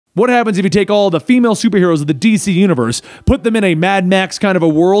What happens if you take all the female superheroes of the DC universe, put them in a Mad Max kind of a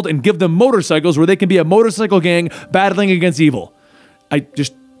world, and give them motorcycles where they can be a motorcycle gang battling against evil? I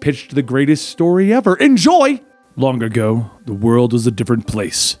just pitched the greatest story ever. Enjoy! Long ago, the world was a different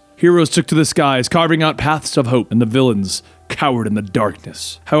place. Heroes took to the skies, carving out paths of hope, and the villains cowered in the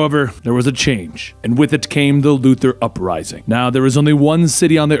darkness. However, there was a change, and with it came the Luthor Uprising. Now, there is only one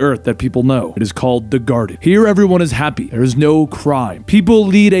city on the earth that people know. It is called the Garden. Here, everyone is happy. There is no crime. People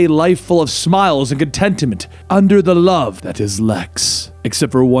lead a life full of smiles and contentment under the love that is Lex.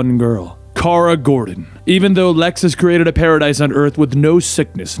 Except for one girl, Kara Gordon. Even though Lex has created a paradise on Earth with no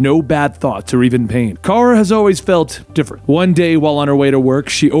sickness, no bad thoughts, or even pain, Kara has always felt different. One day, while on her way to work,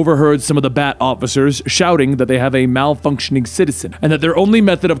 she overheard some of the Bat officers shouting that they have a malfunctioning citizen, and that their only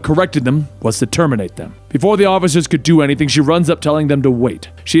method of correcting them was to terminate them. Before the officers could do anything, she runs up telling them to wait.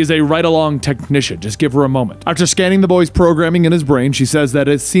 She is a ride-along technician, just give her a moment. After scanning the boy's programming in his brain, she says that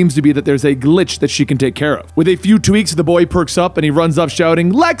it seems to be that there's a glitch that she can take care of. With a few tweaks, the boy perks up and he runs up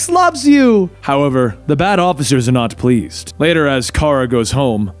shouting, "Lex loves you!" However, the Bat officers are not pleased. Later, as Kara goes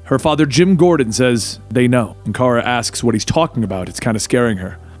home, her father Jim Gordon says they know, and Kara asks what he's talking about. It's kind of scaring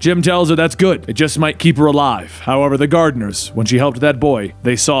her. Jim tells her that's good, it just might keep her alive. However, the gardeners, when she helped that boy,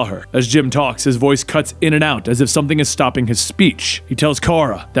 they saw her. As Jim talks, his voice cuts in and out as if something is stopping his speech. He tells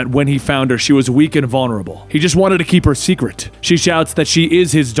Kara that when he found her, she was weak and vulnerable. He just wanted to keep her secret. She shouts that she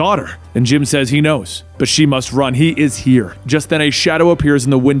is his daughter, and Jim says he knows, but she must run. He is here. Just then, a shadow appears in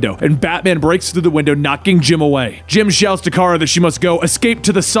the window, and Batman breaks through the window, knocking Jim away. Jim shouts to Kara that she must go, escape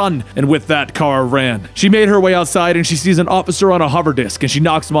to the sun, and with that, Kara ran. She made her way outside, and she sees an officer on a hover disc, and she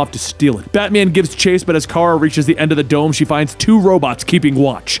knocks him off to steal it. Batman gives chase, but as Kara reaches the end of the dome, she finds two robots keeping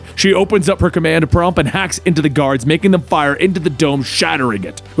watch. She opens up her command prompt and hacks into the guards, making them fire into the dome, shattering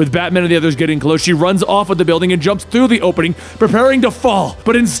it. With Batman and the others getting close, she runs off of the building and jumps through the opening, preparing to fall,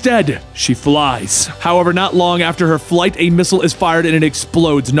 but instead, she flies. However, not long after her flight, a missile is fired and it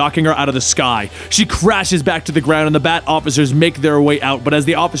explodes, knocking her out of the sky. She crashes back to the ground and the Bat officers make their way out, but as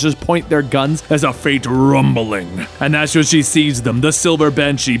the officers point their guns, there's a faint rumbling. And that's when she sees them, the Silver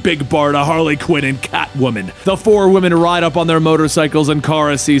Banshee, Big Barda, Harley Quinn, and Catwoman. The four women ride up on their motorcycles and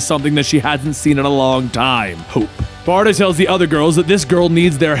Kara sees something that she hasn't seen in a long time: hope. Barda tells the other girls that this girl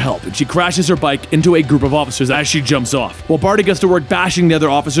needs their help, and she crashes her bike into a group of officers as she jumps off. While Barda gets to work bashing the other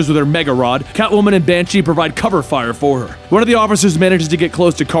officers with her Mega Rod, Catwoman and Banshee provide cover fire for her. One of the officers manages to get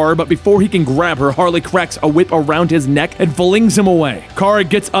close to Kara, but before he can grab her, Harley cracks a whip around his neck and flings him away. Kara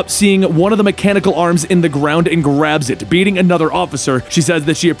gets up seeing one of the mechanical arms in the ground and grabs it, beating another officer. She says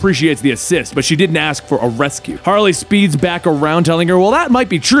that she appreciates the assist, but she didn't ask for a rescue. Harley speeds back around, telling her, well, that might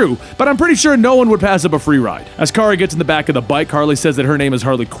be true, but I'm pretty sure no one would pass up a free ride. As Kara gets in the back of the bike, Harley says that her name is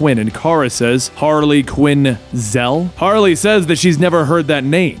Harley Quinn, and Kara says, Harley Quinn Zell? Harley says that she's never heard that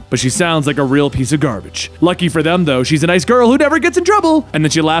name, but she sounds like a real piece of garbage. Lucky for them, though, she's a nice girl who never gets in trouble, and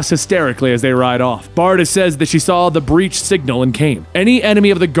then she laughs hysterically as they ride off. Barda says that she saw the breach signal and came. Any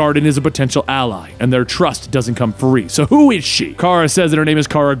enemy of the garden is a potential ally, and their trust doesn't come free, so who is she? Kara says that her name is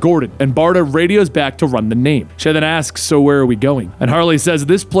Kara Gordon, and Barda radios back to run the name. She then asks, so where are we going? And Harley says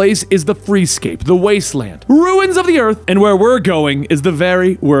this place is the Freescape, the wasteland, ruins of the earth, and where we're going is the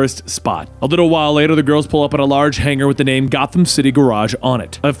very worst spot. A little while later, the girls pull up at a large hangar with the name Gotham City Garage on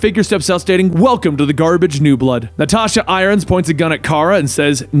it. A figure steps out stating, welcome to the garbage, new blood. Natasha Irons points a gun at Kara and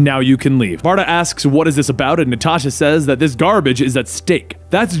says, now you can leave. Barda asks, what is this about? And Natasha says that this garbage is at stake.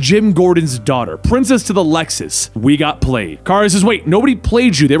 That's Jim Gordon's daughter, princess to the Lexus. We got played. Kara says, wait, nobody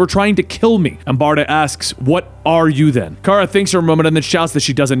played you. They were trying to kill me. And Barda asks, what are you then? Kara thinks for a moment and then shouts that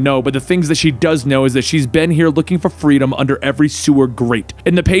she doesn't know, but the things that she does know is that she's been here looking for freedom under every sewer grate,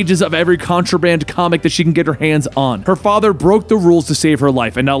 in the pages of every contraband comic that she can get her hands on. Her father broke the rules to save her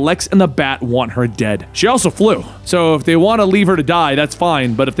life, and now Lex and the Bat want her dead. She also flew, so if they want to leave her to die, that's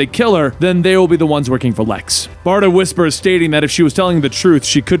fine, but if they kill her, then they will be the ones working for Lex. Barda whispers, stating that if she was telling the truth,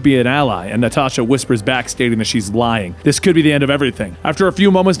 she could be an ally, and Natasha whispers back, stating that she's lying. This could be the end of everything. After a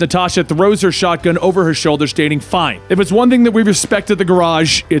few moments, Natasha throws her shotgun over her shoulder, stating, fine. If it's one thing that we respect at the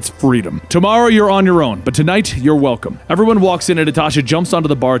garage, it's freedom. Tomorrow, you're on your own, but tonight, you're welcome. Everyone walks in and Natasha jumps onto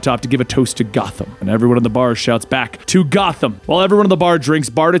the bar top to give a toast to Gotham, and everyone in the bar shouts back, to Gotham. While everyone in the bar drinks,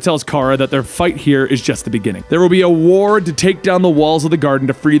 Barda tells Kara that their fight here is just the beginning. There will be be a war to take down the walls of the garden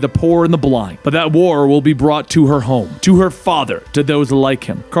to free the poor and the blind. But that war will be brought to her home, to her father, to those like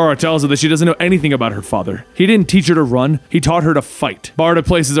him. Kara tells her that she doesn't know anything about her father. He didn't teach her to run, he taught her to fight. Barda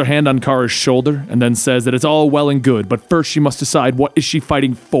places her hand on Kara's shoulder and then says that it's all well and good, but first she must decide what is she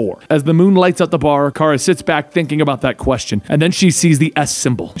fighting for. As the moon lights up the bar, Kara sits back thinking about that question, and then she sees the S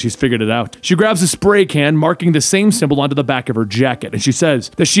symbol. She's figured it out. She grabs a spray can, marking the same symbol onto the back of her jacket, and she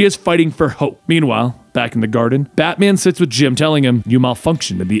says that she is fighting for hope. Meanwhile, back in the garden, Batman sits with Jim, telling him, "You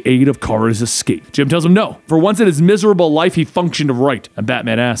malfunctioned in the aid of Kara's escape." Jim tells him no. For once in his miserable life, he functioned right. And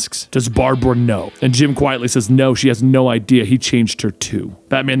Batman asks, "Does Barbara know?" And Jim quietly says no, she has no idea. He changed her too.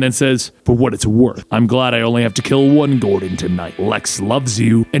 Batman then says, "For what it's worth, I'm glad I only have to kill one Gordon tonight. Lex loves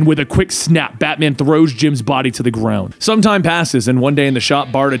you." And with a quick snap, Batman throws Jim's body to the ground. Some time passes, and one day in the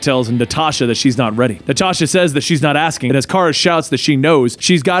shop, Barda tells Natasha that she's not ready. Natasha says that she's not asking, and as Kara shouts that she knows,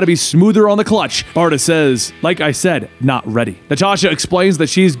 she's got to be smoother on the clutch, Barda says, "Like I said, not ready." Natasha explains that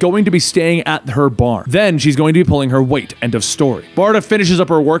she's going to be staying at her bar. Then she's going to be pulling her weight. End of story. Barda finishes up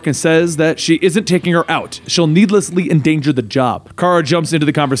her work and says that she isn't taking her out. She'll needlessly endanger the job. Kara jumps into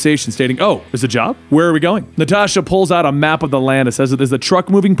the conversation stating, "Oh, there's a job? Where are we going?" Natasha pulls out a map of the land and says that there's a truck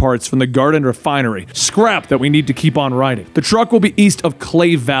moving parts from the garden refinery. Scrap that we need to keep on riding. The truck will be east of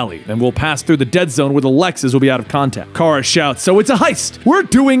Clay Valley and will pass through the dead zone where the Lexes will be out of contact. Kara shouts, "So it's a heist! We're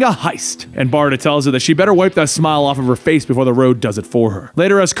doing a heist!" And Barda tells her that she better wipe that smile off of her face before the road does it for her.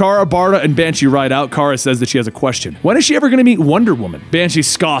 Later, as Kara, Barda, and Banshee ride out, Kara says that she has a question. When is she ever going to meet Wonder Woman? Banshee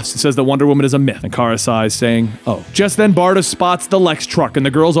scoffs and says that Wonder Woman is a myth, and Kara sighs, saying, "Oh." Just then, Barda spots the Lex truck, and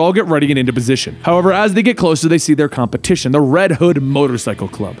the girls all get ready and into position. However, as they get closer, they see their competition, the Red Hood Motorcycle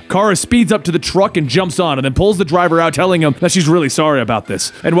Club. Kara speeds up to the truck and jumps on, and then pulls the driver out, telling him that she's really sorry about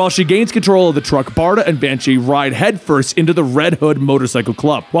this. And while she gains control of the truck, Barda and Banshee ride headfirst into the Red Hood Motorcycle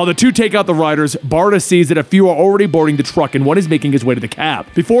Club. While the two take out the riders, Barda sees that a few are already boarding the truck, and one is making his way to the cab.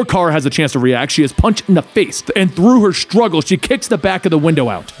 Before Kara has a chance to react, she is punched in the face, and through her struggle, she kicks the back of the window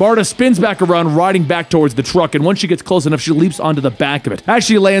out. Barda spins back around, riding back towards the truck, and once she gets close enough, she leaps onto the back of it. As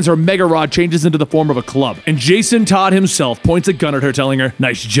she lands, her Mega Rod changes into the form of a club, and Jason Todd himself points a gun at her, telling her,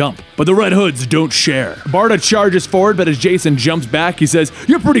 "Nice jump. But the Red Hoods don't share." Barda charges forward, but as Jason jumps back, he says,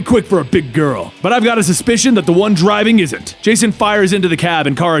 "You're pretty quick for a big girl. But I've got a suspicion that the one driving isn't." Jason fires into the cab,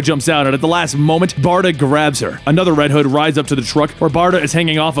 and Kara jumps out, and at the last moment, Barda grabs her. Another Red Hood rides up to the truck where Barda is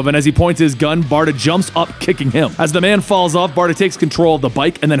hanging off of, and as he points his gun, Barda jumps up, kicking him. As the man falls off, Barda takes control of the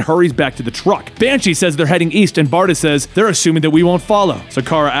bike and then hurries back to the truck. Banshee says they're heading east, and Barda says they're assuming that we won't follow. So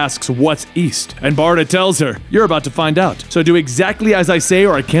Kara asks, "What's east?" And Barda tells her, "You're about to find out. So do exactly as I say,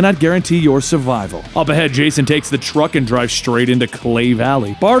 or I cannot guarantee your survival." Up ahead, Jason takes the truck and drives straight into Clay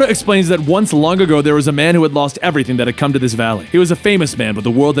Valley. Barda explains that once long ago, there was a man who had lost everything that had come to this valley. He was a famous man, but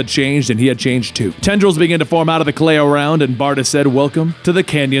the world had changed, and he had changed too. Tendrils began to form out of the clay around, and Barda said, "Welcome to the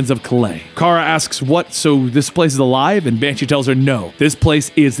canyons of clay." Kara asks, "What? So this place is alive?" And Banshee tells her, "No, this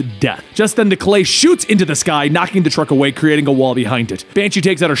place is death." Just then, the clay shoots into the sky, knocking the truck away, creating a wall behind it. Banshee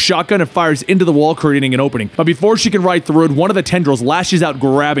takes out her shotgun and fires into the wall, creating an opening. But before she can ride through it, one of the tendrils lashes out,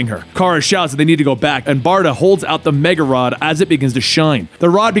 grabbing her. Kara shouts that they need to go back, and Barda holds out the Mega Rod as it begins to shine. The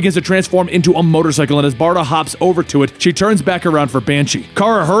rod begins to transform into a motorcycle, and as Barda hops over to it, she turns back around for Banshee.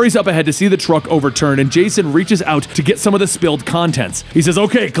 Kara hurries up ahead to see the truck overturned, and Jason reaches out to get some of the spilled contents. He says,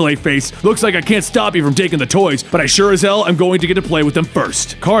 "Okay, Clayface, looks like I can't stop you from taking the toys, but I sure as hell am going to get to play with them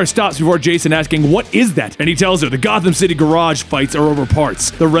first." Kara stops before Jason, asking, "What is that?" And he tells her the Gotham City garage fights are over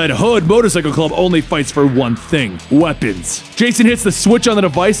parts. The Red Hood Motorcycle Club only fights for one thing: weapons. Jason hits the switch on the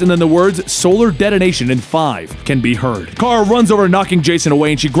device, and then the words "solar detonation in 5" can be heard. Kara runs over, knocking Jason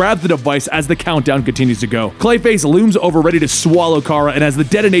away, and she grabs the device as the countdown continues to go. Clayface looms over, ready to swallow Kara, and as the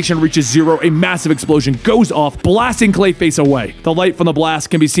detonation reaches zero, a massive explosion goes off, blasting Clayface away. The light from the blast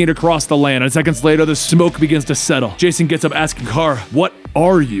can be seen across the land, and seconds later, the smoke begins to settle. Jason gets up, asking Kara, "What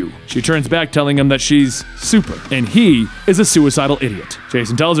are you?" She turns back, telling him that she's super, and he is a suicidal idiot.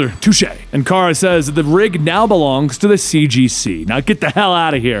 Jason tells her, "Touche." And Kara says that the rig now belongs to the CGC. Now get the hell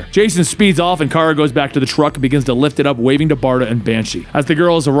out of here. Jason speeds off, and Kara goes back to the truck and begins to lift it up, waving to Barda and Banshee. As the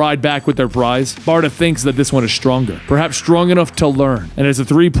girls ride back with their prize, Barda thinks that this one is stronger, perhaps strong enough to learn. And as the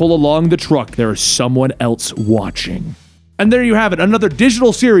three pull along the truck, there is someone else watching. And there you have it, another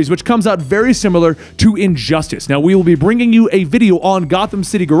digital series which comes out very similar to Injustice. Now, we will be bringing you a video on Gotham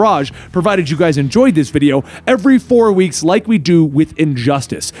City Garage, provided you guys enjoyed this video, every 4 weeks like we do with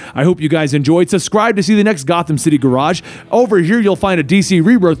Injustice. I hope you guys enjoyed. Subscribe to see the next Gotham City Garage. Over here, you'll find a DC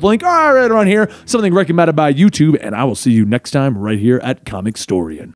Rebirth link, right around here, something recommended by YouTube, and I will see you next time right here at Comicstorian.